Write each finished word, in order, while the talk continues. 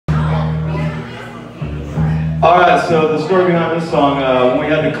Alright, so the story behind this song, when we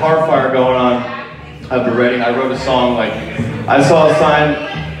had the car fire going on at the Reading, I wrote a song like, I saw a sign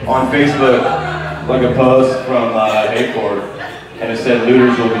on Facebook, like a post from Hayford, and it said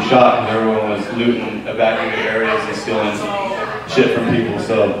looters will be shot, because everyone was looting evacuated areas and stealing shit from people.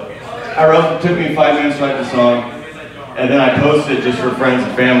 So I wrote, it took me 5 minutes to write the song, and then I posted it just for friends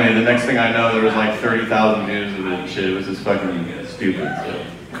and family, and the next thing I know, there was like 30,000 views of it and shit. It was just fucking stupid. So.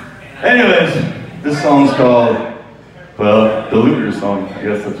 Anyways, this song's called, well, the Looter song. I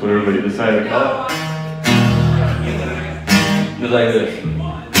guess that's what everybody decided to call it. Just like this.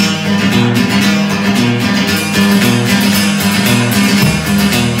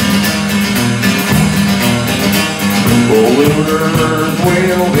 Oh, looters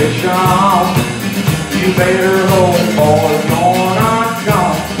will be shot. You better hope boys you're not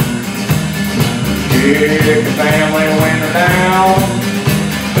gone. Kick the family when they're down.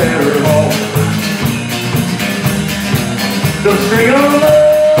 Better hope. The string of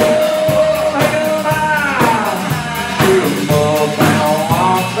love, hang on high. Shoot 'em up, down,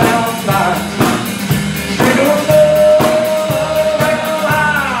 off, down, down. String of love, hang on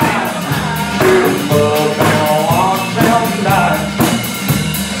high. Shoot 'em up, down, off, down, down.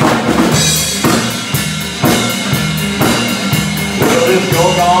 Well, if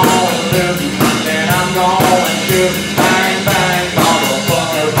you're gone living, then I'm going shooting. Bang, bang,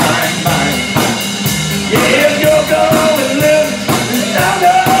 motherfucker, bang, bang. Yeah, if you're going living, then I'm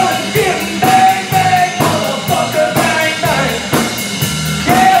going shooting. Bang, bang, motherfucker, bang, bang.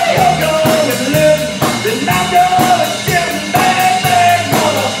 Yeah, if you're going living, then I'm going shooting. Bang, bang,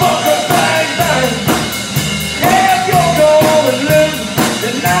 motherfucker, bang, bang. Yeah, if you're going living,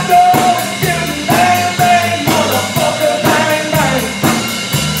 then I'm going shooting. Bang, bang, motherfucker, bang, bang.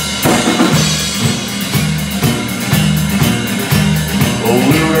 Oh,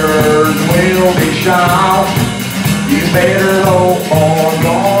 looters will be shot. You better hope boys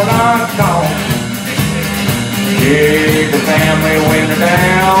you're not gone. Kick the family when they're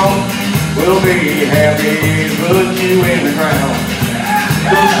down. We'll be happy to put you in the ground.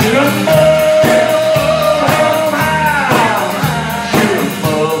 So shoot 'em up, down high. Shoot 'em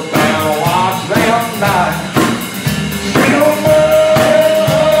up, down, watch them die. Shoot 'em up,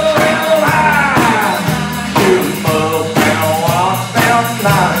 down high. Shoot 'em up, down, watch them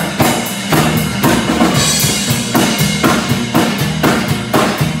die.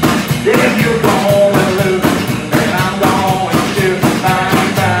 If you're going losing, then I'm going shooting. Bang,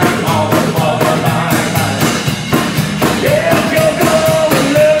 bang, motherfucker, bang, bang. Yeah, if you're going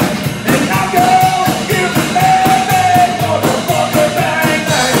losing, then I'm going shooting. Bang, bang, motherfucker, bang,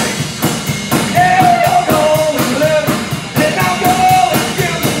 bang. Yeah, if you're going losing, then I'm going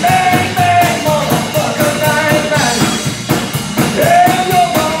shooting. Bang, bang, motherfucker, bang, bang. Yeah, if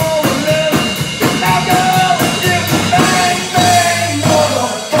you're going losing, then I'm going shooting. Bang, bang,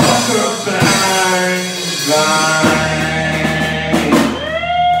 motherfucker, bang, bang.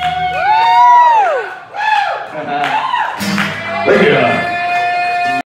 Thank you.